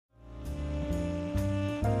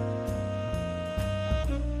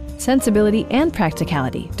Sensibility and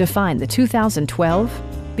practicality define the 2012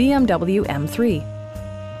 BMW M3.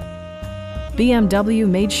 BMW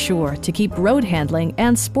made sure to keep road handling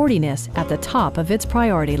and sportiness at the top of its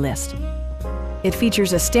priority list. It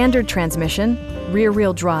features a standard transmission,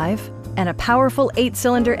 rear-wheel drive, and a powerful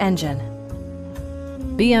 8-cylinder engine.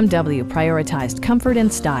 BMW prioritized comfort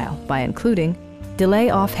and style by including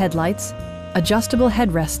delay-off headlights, adjustable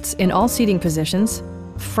headrests in all seating positions,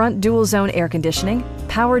 front dual-zone air conditioning,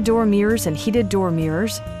 power door mirrors and heated door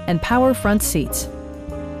mirrors, and power front seats.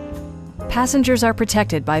 Passengers are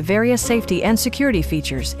protected by various safety and security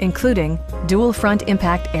features, including dual front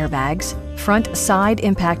impact airbags, front side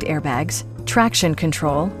impact airbags, traction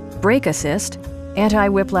control, brake assist,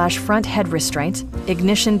 anti-whiplash front head restraints,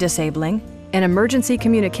 ignition disabling, an emergency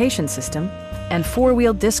communication system, and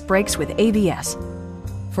 4-wheel disc brakes with ABS.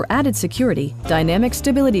 For added security, dynamic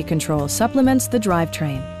stability control supplements the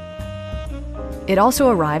drivetrain. It also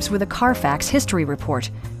arrives with a Carfax history report,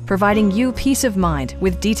 providing you peace of mind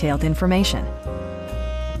with detailed information.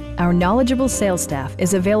 Our knowledgeable sales staff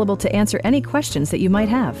is available to answer any questions that you might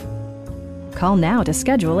have. Call now to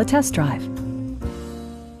schedule a test drive.